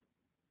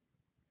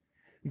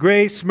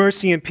Grace,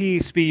 mercy, and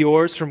peace be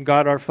yours from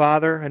God our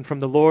Father and from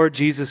the Lord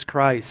Jesus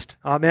Christ.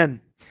 Amen.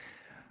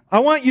 I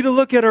want you to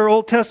look at our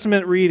Old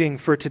Testament reading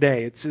for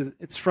today.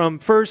 It's from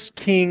 1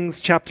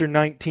 Kings chapter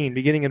 19,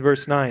 beginning in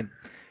verse 9.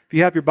 If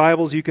you have your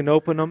Bibles, you can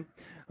open them,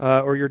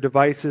 or your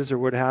devices or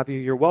what have you.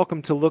 You're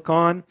welcome to look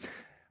on.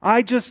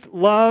 I just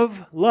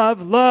love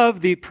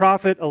the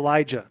prophet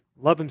Elijah.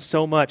 Love him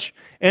so much.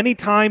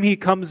 Anytime he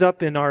comes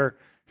up in our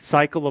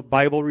cycle of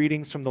Bible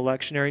readings from the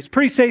lectionaries,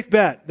 pretty safe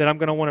bet that I'm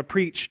going to want to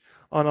preach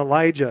on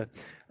Elijah.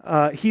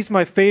 He's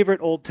my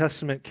favorite Old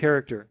Testament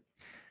character.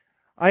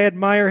 I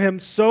admire him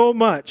so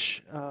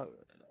much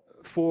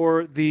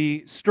for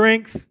the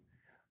strength,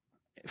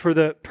 for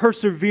the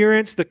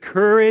perseverance, the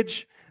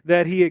courage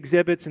that he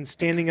exhibits in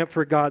standing up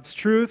for God's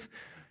truth,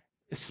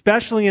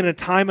 especially in a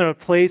time and a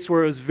place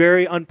where it was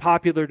very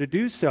unpopular to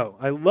do so.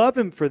 I love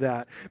him for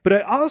that. But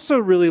I also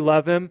really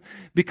love him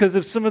because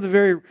of some of the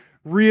very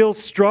real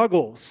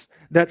struggles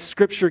that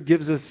Scripture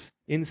gives us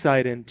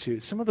insight into.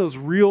 Some of those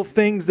real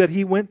things that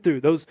he went through,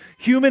 those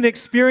human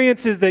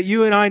experiences that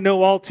you and I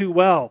know all too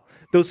well,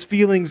 those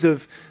feelings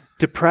of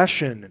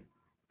depression,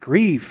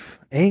 grief,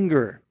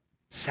 anger,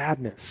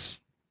 sadness,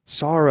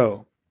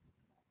 sorrow,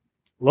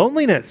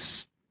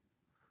 loneliness.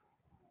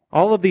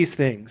 All of these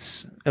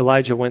things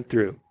Elijah went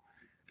through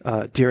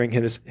during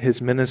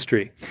his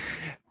ministry.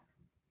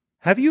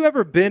 Have you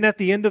ever been at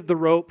the end of the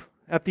rope,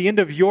 at the end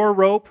of your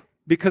rope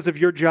because of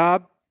your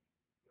job?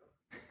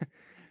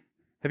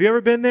 Have you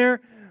ever been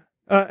there?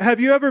 Have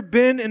you ever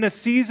been in a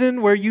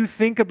season where you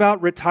think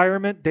about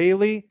retirement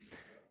daily?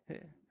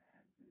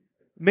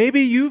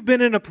 Maybe you've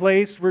been in a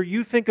place where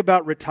you think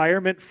about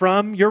retirement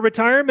from your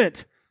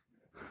retirement.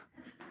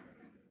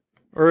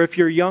 Or if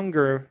you're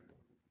younger,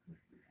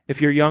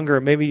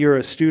 maybe you're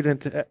a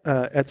student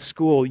at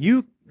school,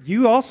 you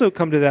also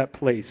come to that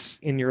place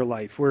in your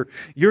life where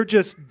you're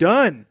just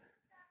done.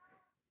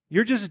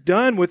 You're just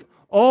done with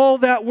all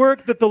that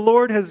work that the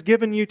Lord has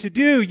given you to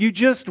do. You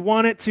just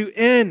want it to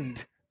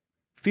end.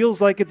 Feels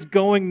like it's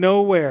going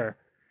nowhere.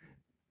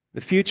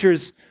 The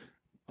future's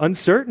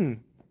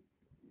uncertain.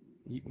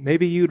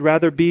 Maybe you'd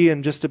rather be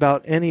in just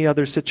about any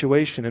other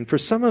situation. And for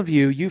some of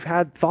you, you've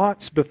had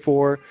thoughts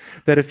before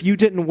that if you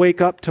didn't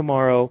wake up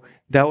tomorrow,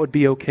 that would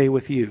be okay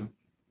with you.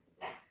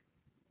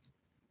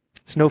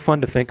 It's no fun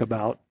to think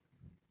about.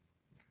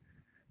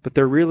 But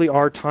there really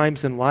are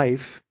times in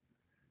life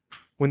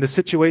when the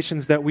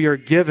situations that we are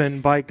given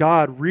by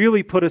God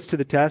really put us to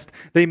the test.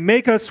 They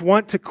make us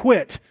want to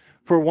quit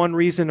for one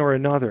reason or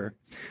another.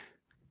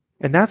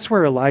 And that's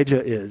where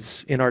Elijah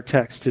is in our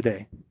text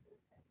today.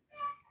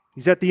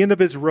 He's at the end of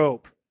his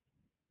rope.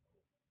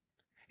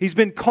 He's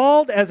been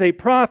called as a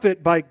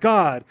prophet by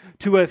God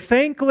to a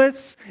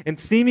thankless and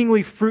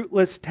seemingly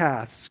fruitless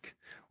task,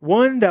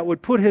 one that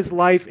would put his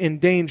life in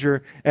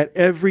danger at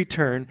every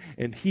turn,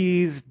 and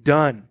he's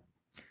done.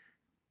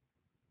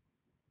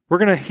 We're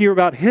going to hear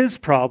about his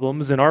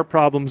problems, and our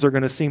problems are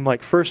going to seem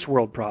like first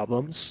world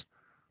problems.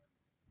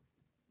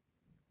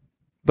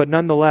 But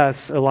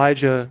nonetheless,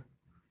 Elijah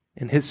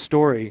and his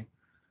story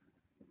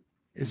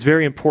is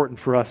very important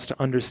for us to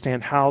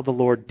understand how the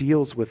Lord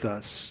deals with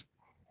us.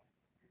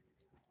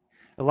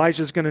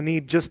 Elijah's going to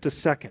need just a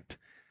second.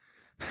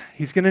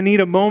 He's going to need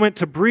a moment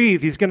to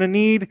breathe. He's going to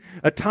need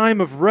a time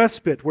of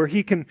respite where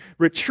he can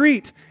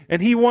retreat,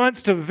 and he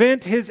wants to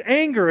vent his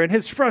anger and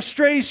his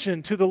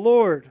frustration to the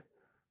Lord.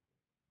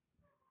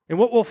 And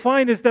what we'll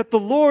find is that the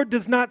Lord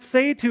does not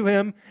say to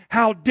him,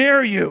 "How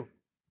dare you?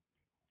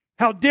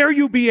 How dare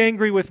you be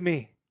angry with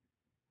me?"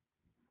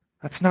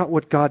 That's not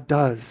what God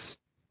does.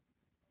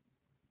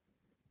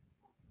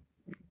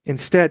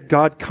 Instead,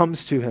 God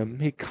comes to him.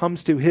 He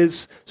comes to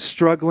his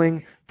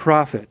struggling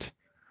prophet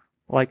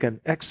like an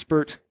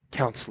expert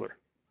counselor.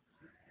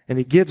 And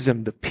he gives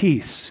him the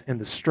peace and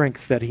the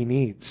strength that he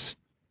needs.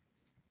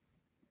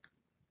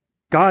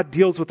 God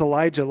deals with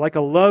Elijah like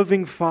a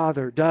loving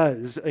father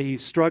does a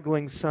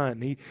struggling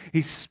son.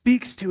 He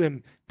speaks to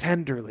him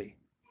tenderly,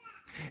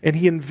 and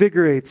he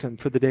invigorates him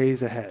for the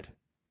days ahead.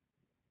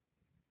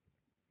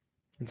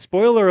 And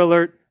spoiler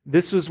alert,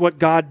 this is what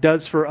God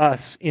does for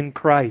us in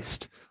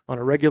Christ on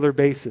a regular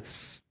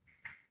basis.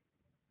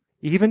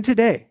 Even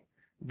today,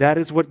 that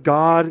is what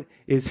God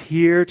is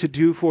here to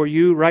do for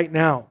you right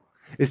now,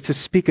 is to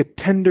speak a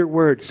tender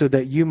word so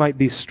that you might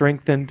be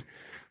strengthened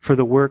for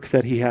the work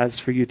that he has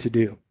for you to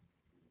do.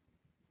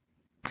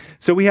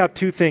 So we have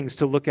two things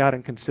to look at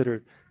and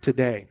consider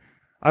today.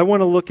 I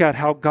want to look at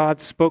how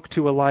God spoke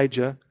to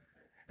Elijah,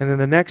 and then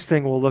the next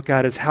thing we'll look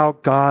at is how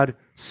God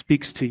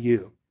speaks to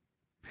you.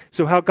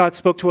 So how God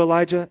spoke to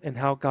Elijah and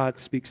how God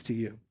speaks to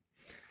you.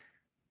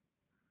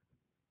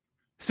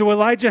 So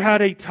Elijah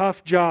had a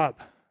tough job.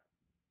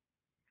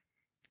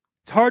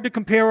 It's hard to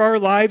compare our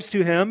lives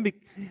to him.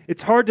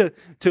 It's hard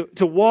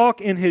to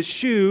walk in his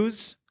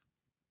shoes.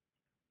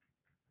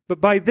 But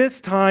by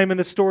this time in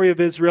the story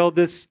of Israel,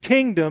 this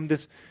kingdom,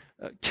 this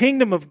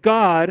kingdom of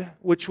God,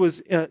 which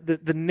was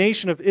the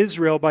nation of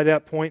Israel by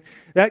that point,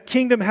 that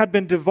kingdom had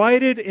been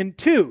divided in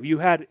two. You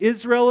had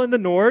Israel in the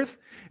north,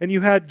 and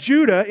you had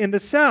Judah in the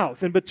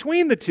south. And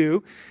between the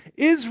two,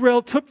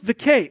 Israel took the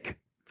cake.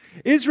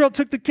 Israel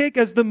took the cake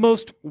as the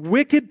most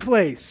wicked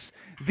place,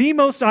 the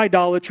most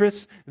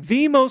idolatrous,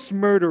 the most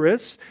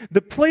murderous,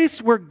 the place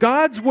where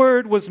God's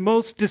word was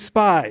most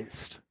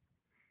despised.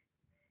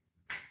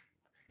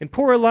 And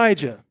poor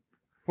Elijah,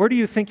 where do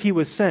you think he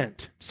was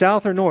sent?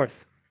 South or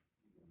north?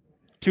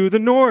 To the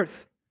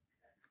north.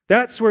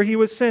 That's where he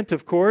was sent,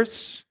 of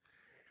course.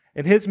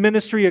 And his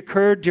ministry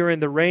occurred during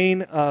the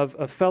reign of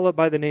a fellow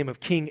by the name of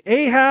King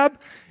Ahab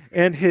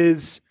and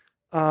his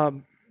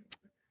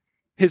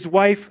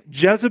wife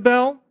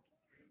Jezebel.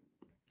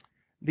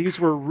 These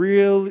were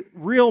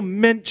real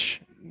mensch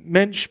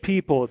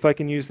people, if I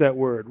can use that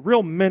word.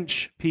 Real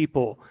mensch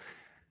people.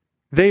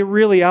 They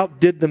really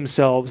outdid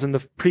themselves and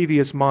the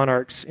previous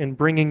monarchs in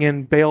bringing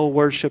in Baal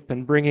worship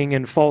and bringing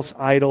in false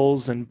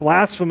idols and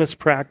blasphemous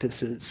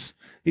practices.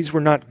 These were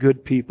not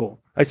good people.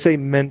 I say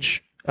mensch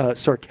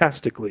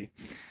sarcastically.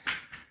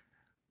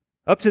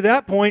 Up to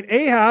that point,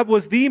 Ahab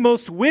was the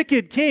most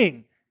wicked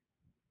king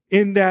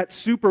in that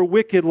super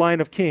wicked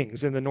line of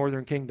kings in the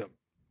northern kingdom.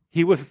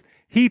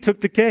 He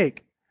took the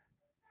cake.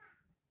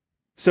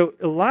 So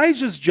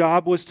Elijah's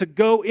job was to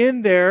go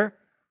in there,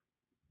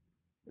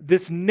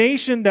 this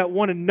nation that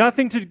wanted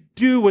nothing to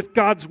do with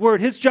God's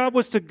word. His job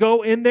was to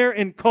go in there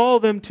and call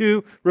them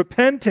to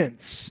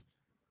repentance.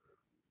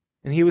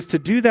 And he was to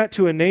do that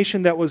to a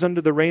nation that was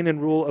under the reign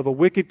and rule of a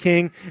wicked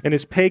king and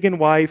his pagan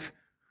wife,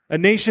 a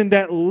nation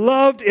that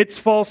loved its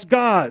false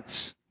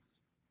gods.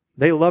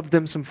 They loved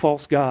them some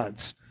false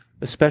gods,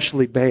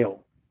 especially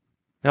Baal.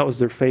 That was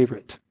their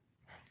favorite.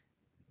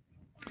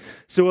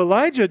 So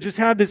Elijah just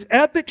had this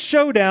epic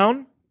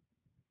showdown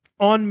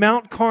on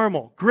Mount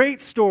Carmel.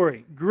 Great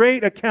story,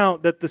 great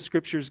account that the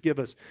scriptures give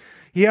us.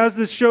 He has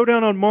this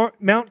showdown on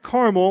Mount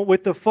Carmel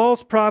with the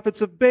false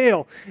prophets of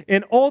Baal.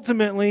 And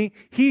ultimately,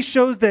 he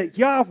shows that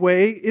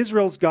Yahweh,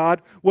 Israel's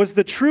God, was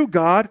the true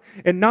God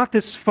and not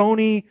this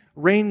phony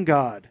rain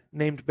god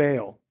named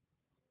Baal.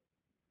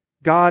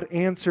 God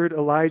answered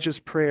Elijah's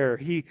prayer.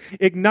 He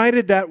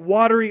ignited that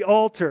watery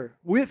altar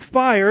with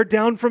fire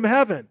down from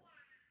heaven.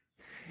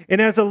 And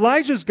as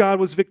Elijah's God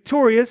was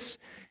victorious,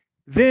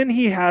 then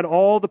he had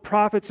all the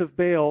prophets of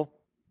Baal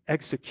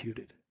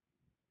executed.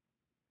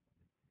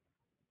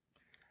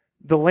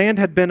 The land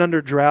had been under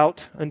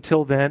drought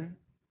until then.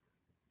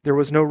 There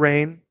was no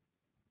rain.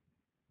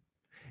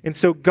 And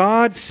so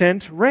God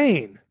sent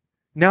rain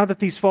now that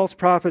these false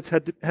prophets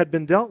had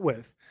been dealt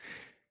with.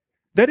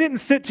 That didn't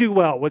sit too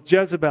well with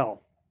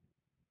Jezebel.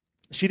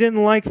 She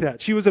didn't like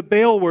that. She was a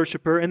Baal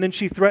worshiper, and then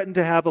she threatened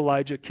to have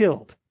Elijah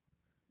killed.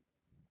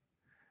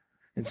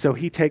 And so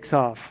he takes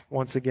off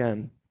once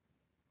again.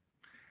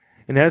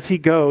 And as he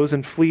goes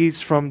and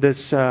flees from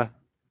this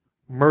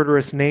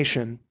murderous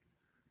nation,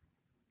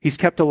 he's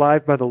kept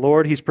alive by the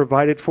Lord. He's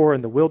provided for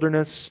in the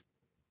wilderness.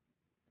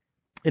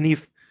 And he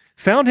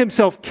found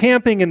himself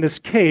camping in this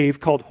cave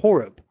called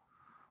Horeb,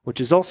 which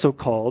is also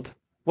called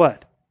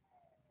what?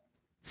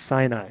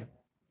 Sinai.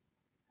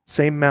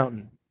 Same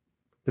mountain.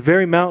 The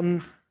very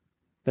mountain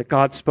that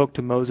God spoke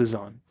to Moses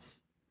on.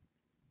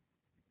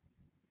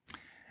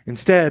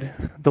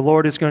 Instead, the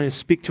Lord is going to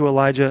speak to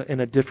Elijah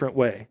in a different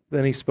way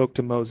than he spoke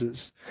to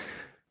Moses.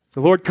 The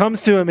Lord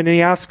comes to him and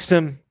he asks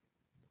him,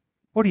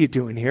 "What are you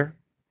doing here?"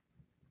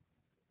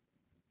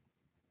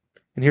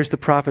 And here's the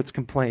prophet's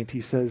complaint.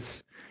 He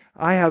says,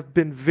 "I have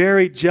been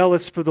very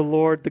jealous for the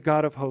Lord, the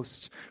God of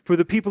hosts. For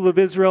the people of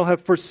Israel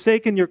have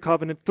forsaken your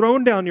covenant,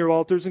 thrown down your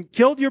altars, and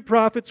killed your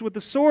prophets with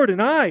the sword.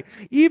 And I,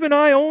 even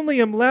I only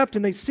am left,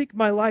 and they seek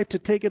my life to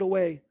take it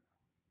away."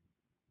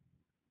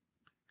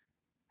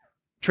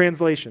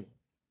 Translation: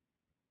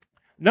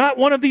 Not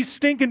one of these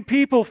stinking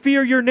people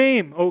fear your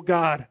name, O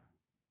God.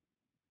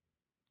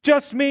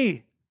 Just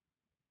me.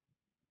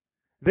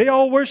 They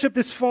all worship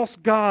this false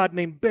god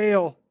named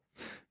Baal,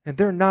 and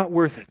they're not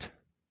worth it.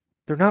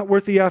 They're not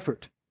worth the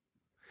effort.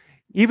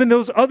 Even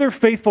those other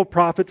faithful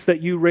prophets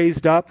that you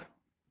raised up,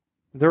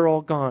 they're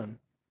all gone.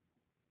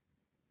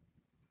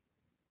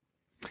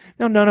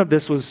 Now, none of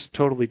this was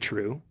totally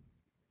true.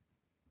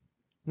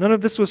 None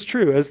of this was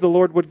true, as the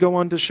Lord would go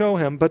on to show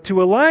him. But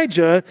to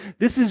Elijah,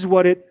 this is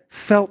what it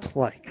felt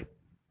like.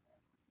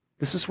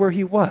 This is where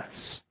he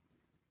was.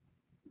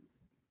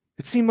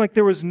 It seemed like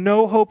there was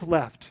no hope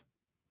left.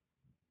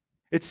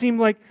 It seemed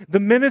like the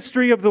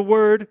ministry of the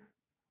word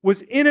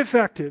was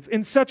ineffective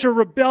in such a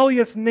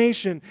rebellious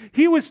nation.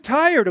 He was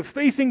tired of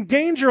facing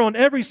danger on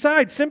every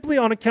side simply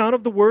on account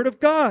of the word of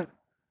God.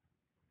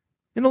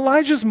 In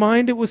Elijah's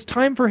mind, it was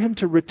time for him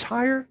to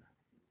retire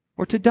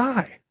or to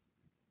die.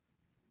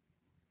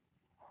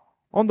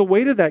 On the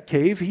way to that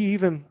cave, he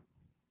even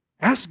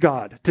asked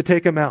God to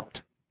take him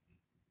out.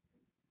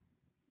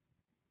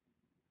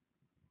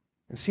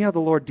 And see how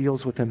the Lord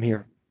deals with him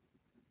here.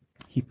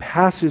 He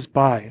passes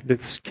by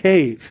this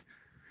cave.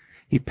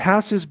 He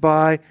passes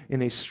by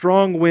in a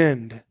strong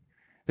wind.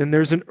 Then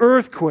there's an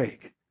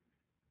earthquake.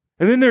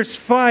 And then there's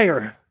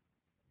fire.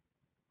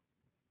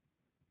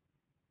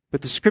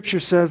 But the scripture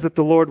says that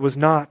the Lord was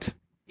not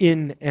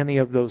in any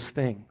of those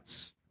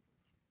things.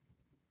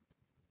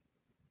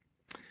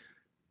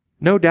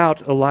 No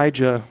doubt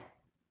Elijah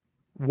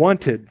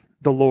wanted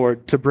the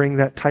Lord to bring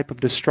that type of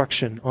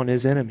destruction on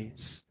his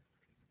enemies.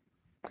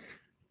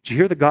 Did you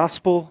hear the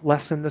gospel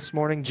lesson this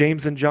morning?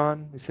 James and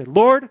John, they said,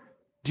 Lord,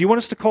 do you want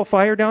us to call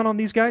fire down on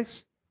these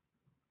guys?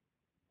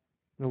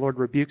 And the Lord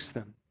rebukes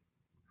them.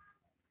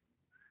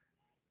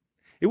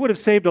 It would have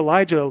saved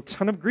Elijah a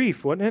ton of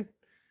grief, wouldn't it?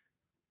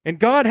 And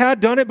God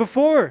had done it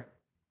before.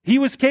 He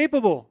was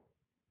capable.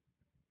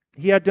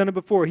 He had done it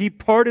before. He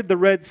parted the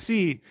Red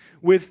Sea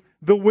with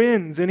the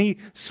winds, and he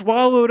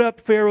swallowed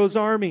up Pharaoh's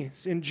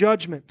armies in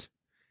judgment.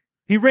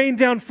 He rained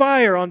down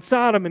fire on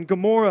Sodom and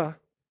Gomorrah.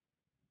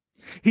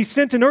 He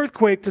sent an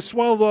earthquake to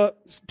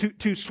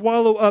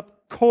swallow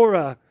up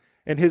Korah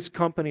and his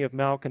company of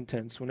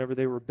malcontents whenever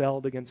they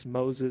rebelled against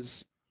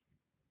Moses.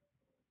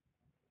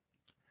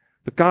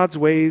 But God's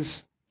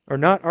ways are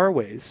not our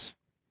ways.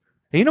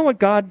 And you know what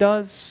God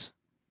does?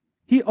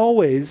 He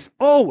always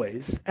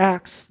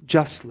acts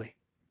justly.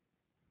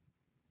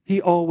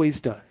 He always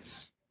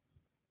does.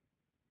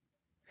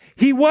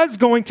 He was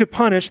going to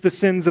punish the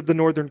sins of the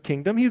northern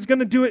kingdom. He's going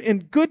to do it in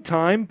good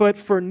time, but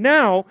for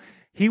now,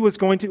 he was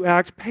going to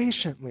act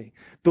patiently.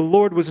 The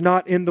Lord was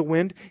not in the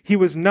wind. He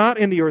was not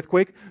in the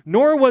earthquake,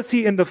 nor was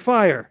he in the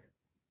fire.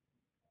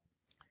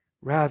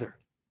 Rather,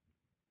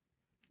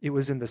 it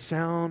was in the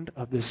sound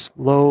of this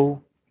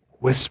low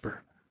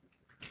whisper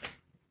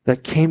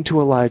that came to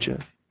Elijah,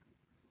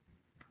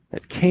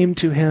 that came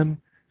to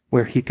him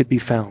where he could be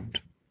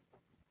found.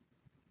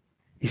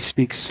 He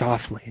speaks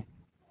softly,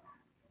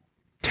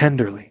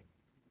 tenderly,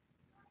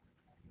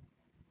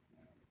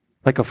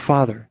 like a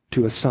father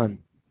to a son.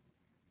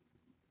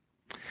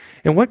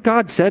 And what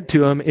God said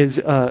to him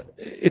is,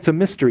 it's a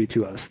mystery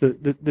to us.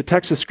 The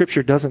text of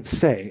Scripture doesn't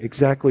say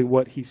exactly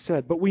what he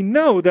said, but we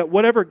know that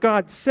whatever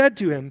God said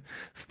to him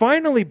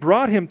finally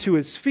brought him to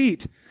his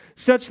feet,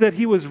 such that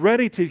he was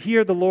ready to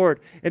hear the Lord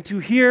and to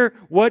hear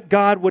what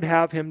God would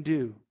have him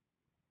do.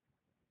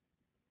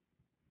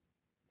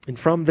 And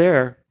from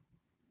there,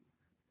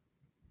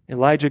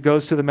 Elijah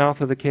goes to the mouth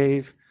of the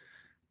cave.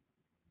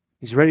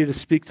 He's ready to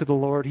speak to the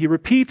Lord. He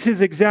repeats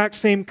his exact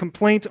same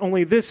complaint,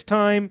 only this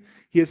time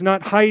he is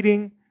not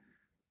hiding,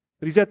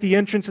 but he's at the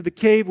entrance of the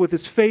cave with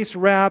his face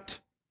wrapped.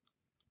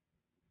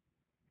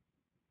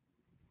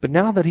 But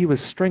now that he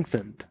was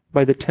strengthened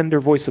by the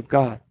tender voice of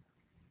God,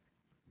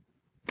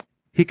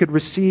 he could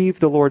receive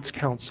the Lord's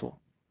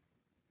counsel.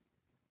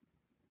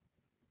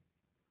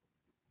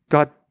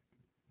 God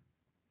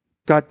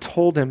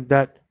told him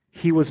that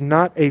he was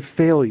not a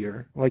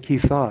failure like he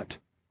thought.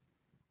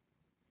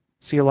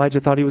 See, Elijah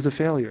thought he was a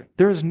failure.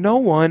 There is no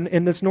one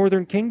in this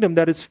northern kingdom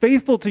that is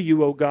faithful to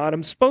you, O God.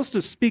 I'm supposed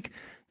to speak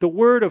the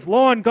word of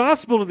law and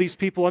gospel to these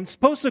people. I'm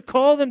supposed to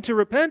call them to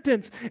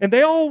repentance, and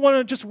they all want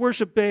to just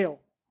worship Baal.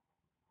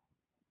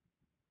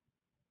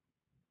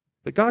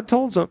 But God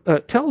tells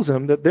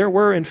him that there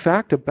were, in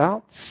fact,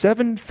 about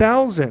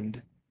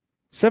 7,000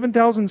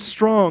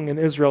 strong in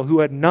Israel who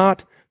had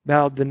not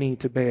bowed the knee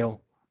to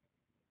Baal.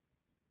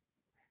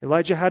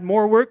 Elijah had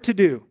more work to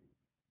do.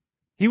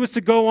 He was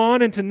to go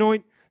on and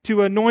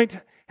to anoint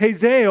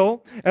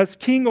Hazael as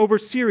king over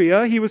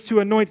Syria. He was to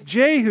anoint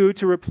Jehu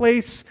to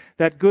replace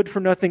that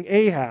good-for-nothing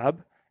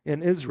Ahab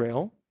in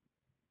Israel.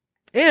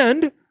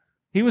 And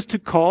he was to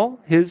call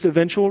his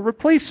eventual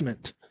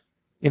replacement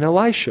in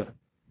Elisha.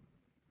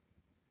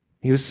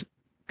 He was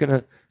going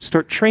to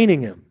start training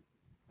him.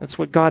 That's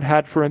what God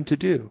had for him to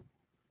do.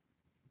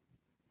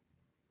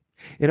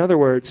 In other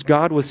words,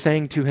 God was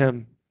saying to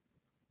him,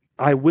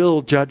 I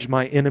will judge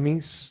my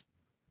enemies,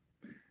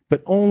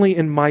 but only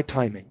in my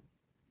timing,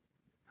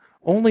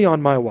 only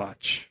on my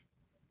watch.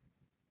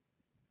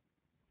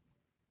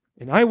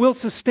 And I will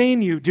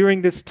sustain you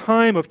during this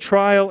time of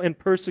trial and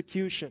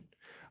persecution.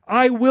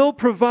 I will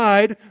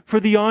provide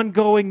for the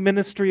ongoing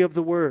ministry of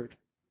the word.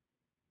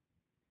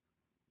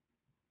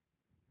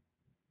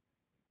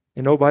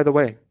 And oh, by the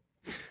way,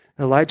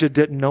 Elijah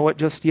didn't know it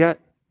just yet,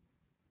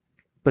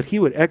 but he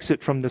would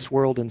exit from this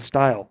world in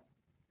style,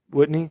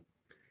 wouldn't he?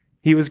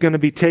 He was going to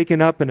be taken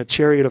up in a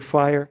chariot of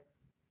fire.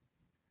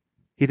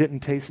 He didn't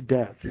taste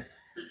death.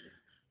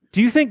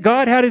 Do you think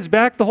God had his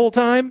back the whole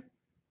time?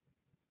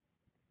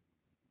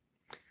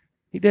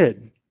 He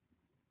did.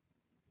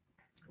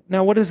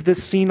 Now, what does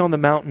this scene on the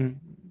mountain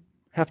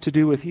have to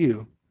do with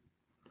you?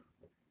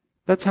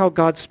 That's how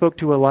God spoke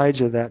to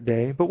Elijah that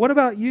day. But what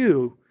about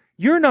you?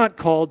 You're not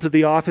called to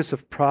the office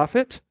of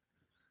prophet.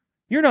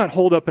 You're not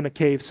holed up in a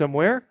cave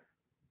somewhere.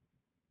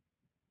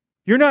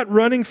 You're not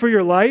running for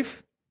your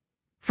life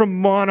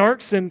from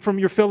monarchs and from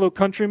your fellow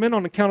countrymen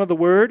on account of the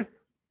word.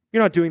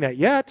 You're not doing that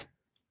yet.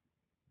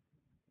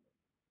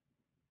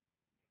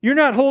 You're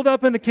not holed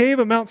up in the cave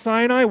of Mount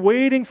Sinai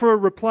waiting for a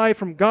reply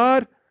from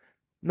God.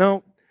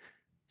 No,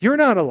 you're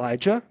not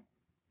Elijah,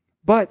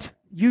 but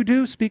you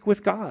do speak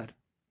with God.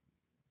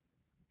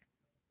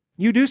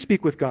 You do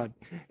speak with God.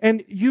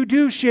 And you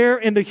do share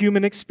in the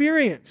human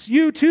experience.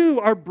 You too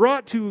are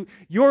brought to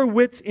your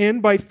wits'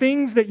 end by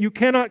things that you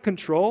cannot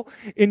control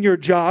in your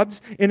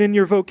jobs and in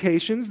your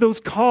vocations, those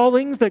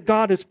callings that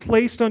God has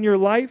placed on your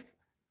life.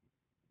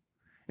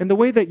 And the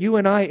way that you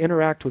and I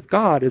interact with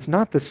God is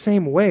not the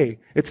same way.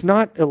 It's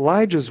not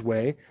Elijah's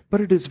way,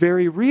 but it is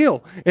very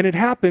real. And it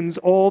happens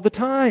all the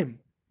time.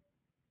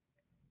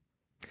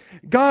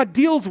 God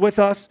deals with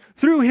us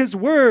through His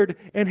Word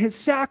and His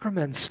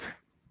sacraments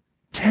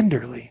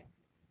tenderly,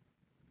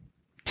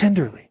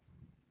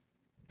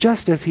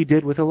 just as He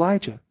did with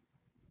Elijah.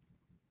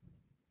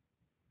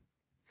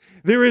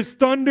 There is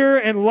thunder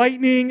and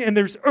lightning, and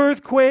there's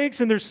earthquakes,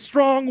 and there's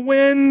strong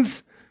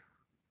winds.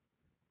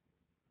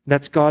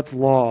 That's God's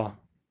law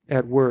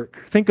at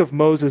work. Think of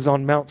Moses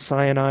on Mount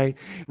Sinai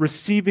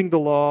receiving the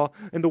law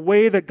and the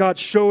way that God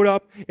showed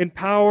up in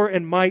power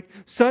and might,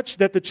 such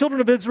that the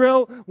children of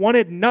Israel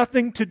wanted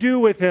nothing to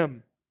do with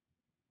Him.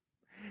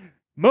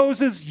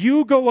 Moses,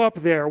 you go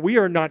up there. We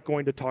are not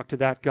going to talk to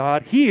that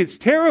God. He is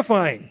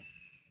terrifying.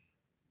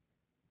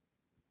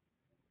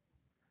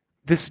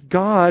 This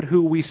God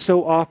who we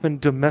so often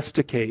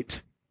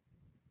domesticate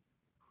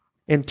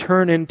and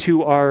turn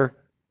into our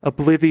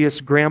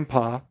oblivious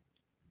grandpa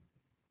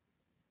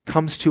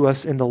comes to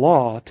us in the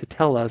law to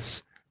tell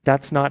us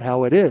that's not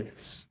how it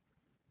is.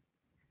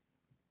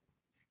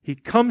 He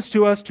comes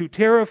to us to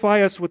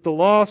terrify us with the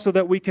law so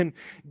that we can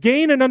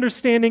gain an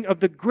understanding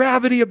of the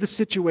gravity of the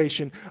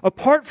situation.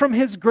 Apart from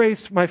His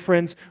grace, my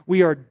friends,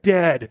 we are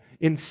dead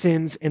in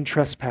sins and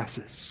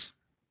trespasses.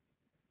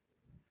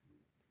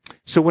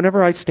 So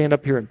whenever I stand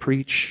up here and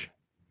preach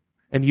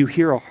and you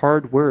hear a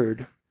hard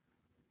word,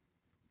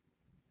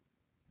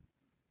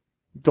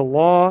 the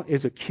law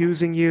is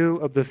accusing you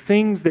of the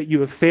things that you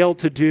have failed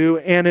to do,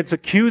 and it's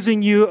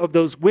accusing you of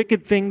those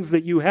wicked things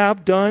that you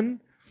have done.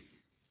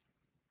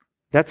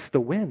 That's the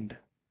wind.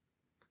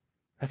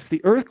 That's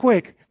the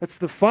earthquake. That's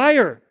the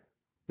fire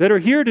that are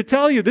here to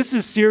tell you this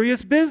is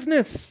serious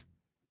business.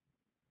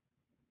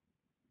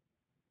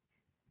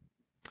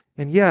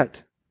 And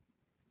yet,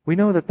 we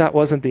know that that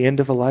wasn't the end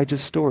of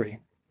Elijah's story.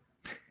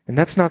 And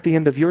that's not the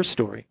end of your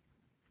story.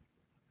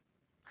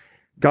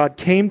 God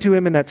came to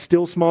him in that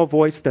still small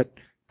voice that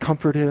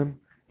comforted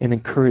him and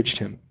encouraged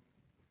him.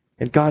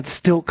 And God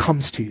still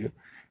comes to you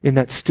in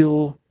that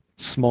still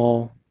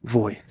small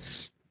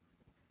voice.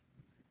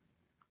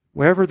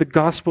 Wherever the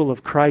gospel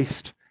of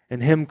Christ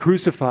and Him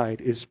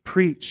crucified is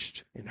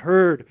preached and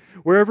heard,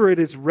 wherever it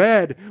is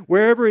read,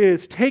 wherever it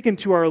is taken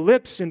to our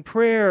lips in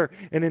prayer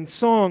and in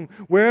song,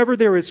 wherever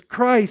there is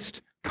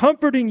Christ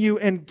comforting you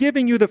and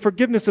giving you the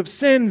forgiveness of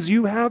sins,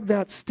 you have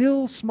that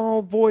still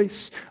small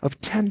voice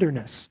of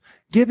tenderness,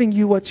 giving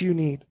you what you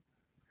need,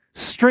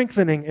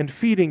 strengthening and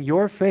feeding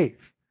your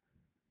faith,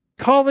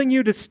 calling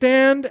you to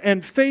stand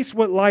and face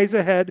what lies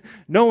ahead,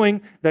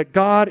 knowing that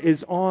God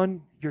is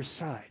on your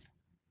side.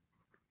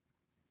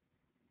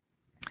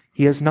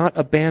 He has not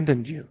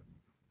abandoned you.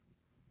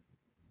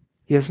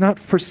 He has not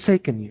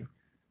forsaken you.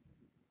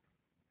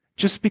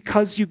 Just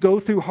because you go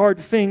through hard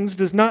things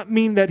does not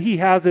mean that He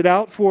has it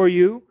out for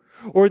you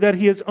or that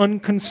He is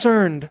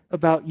unconcerned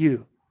about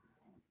you.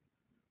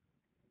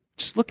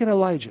 Just look at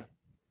Elijah.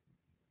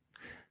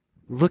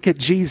 Look at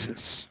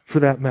Jesus,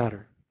 for that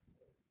matter.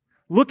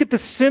 Look at the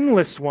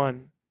sinless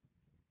one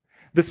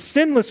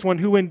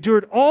who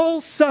endured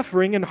all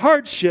suffering and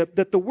hardship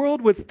that the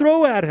world would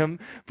throw at him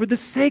for the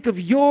sake of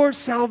your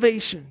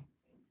salvation.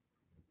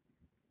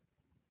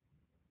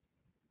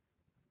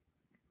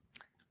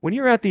 When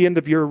you're at the end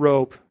of your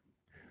rope,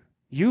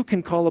 you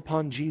can call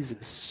upon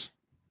Jesus.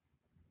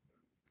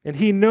 And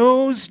He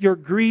knows your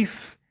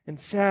grief and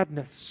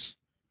sadness.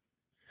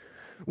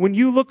 When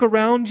you look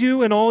around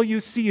you and all you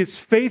see is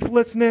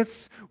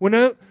faithlessness,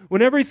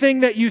 when everything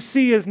that you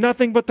see is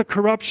nothing but the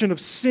corruption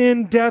of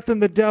sin, death,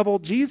 and the devil,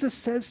 Jesus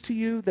says to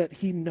you that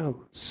He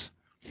knows.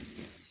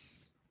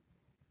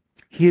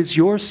 He is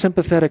your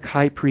sympathetic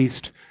high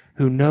priest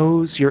who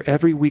knows your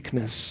every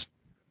weakness.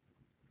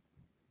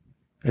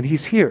 And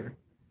He's here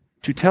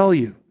to tell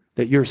you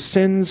that your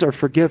sins are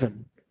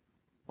forgiven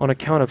on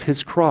account of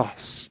His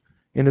cross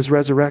and His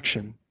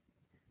resurrection.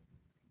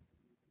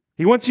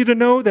 He wants you to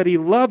know that He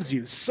loves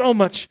you so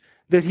much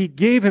that He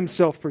gave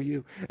Himself for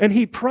you. And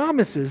He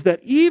promises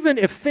that even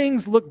if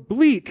things look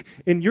bleak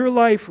in your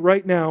life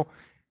right now,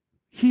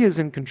 He is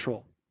in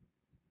control.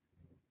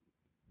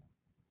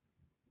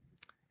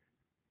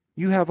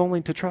 You have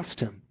only to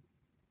trust Him.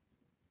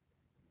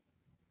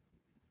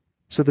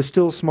 So the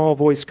still small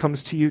voice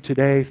comes to you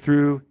today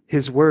through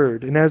His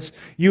Word. And as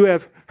you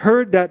have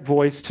heard that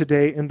voice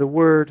today in the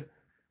Word,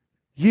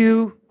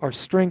 you are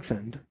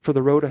strengthened for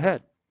the road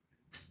ahead.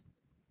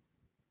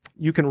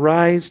 You can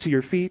rise to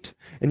your feet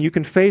and you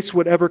can face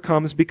whatever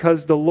comes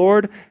because the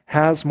Lord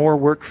has more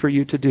work for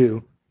you to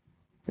do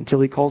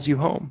until He calls you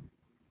home.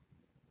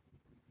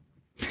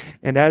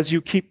 And as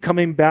you keep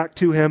coming back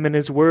to Him and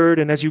His Word,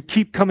 and as you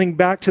keep coming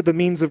back to the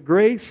means of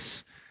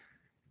grace,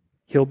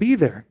 He'll be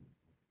there,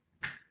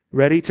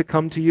 ready to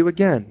come to you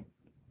again,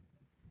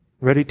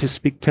 ready to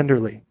speak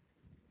tenderly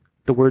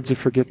the words of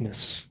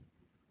forgiveness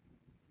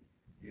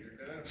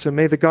So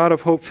may the God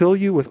of hope fill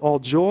you with all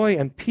joy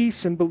and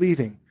peace in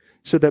believing,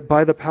 so that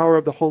by the power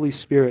of the Holy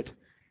Spirit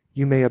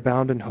you may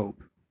abound in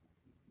hope.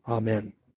 Amen.